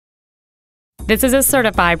This is a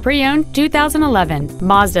certified pre-owned 2011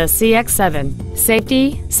 Mazda CX-7.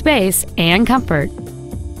 Safety, space, and comfort.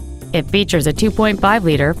 It features a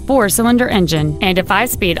 2.5-liter four-cylinder engine and a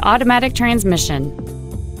 5-speed automatic transmission.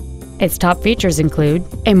 Its top features include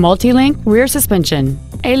a multi-link rear suspension,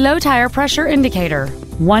 a low-tire pressure indicator,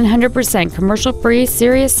 100% commercial-free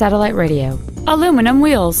Sirius satellite radio, aluminum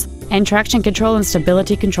wheels, and traction control and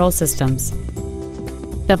stability control systems.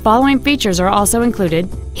 The following features are also included: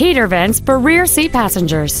 heater vents for rear seat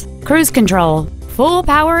passengers, cruise control, full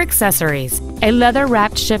power accessories, a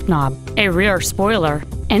leather-wrapped shift knob, a rear spoiler,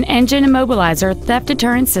 an engine immobilizer theft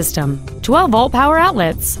deterrent system, 12-volt power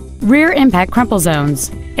outlets, rear impact crumple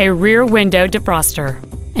zones, a rear window defroster,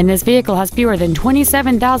 and this vehicle has fewer than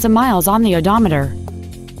 27,000 miles on the odometer.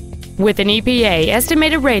 With an EPA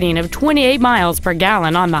estimated rating of 28 miles per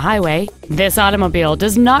gallon on the highway, this automobile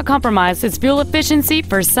does not compromise its fuel efficiency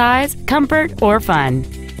for size, comfort, or fun.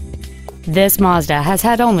 This Mazda has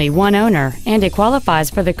had only one owner, and it qualifies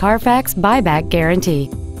for the Carfax buyback guarantee.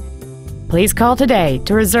 Please call today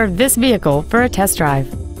to reserve this vehicle for a test drive.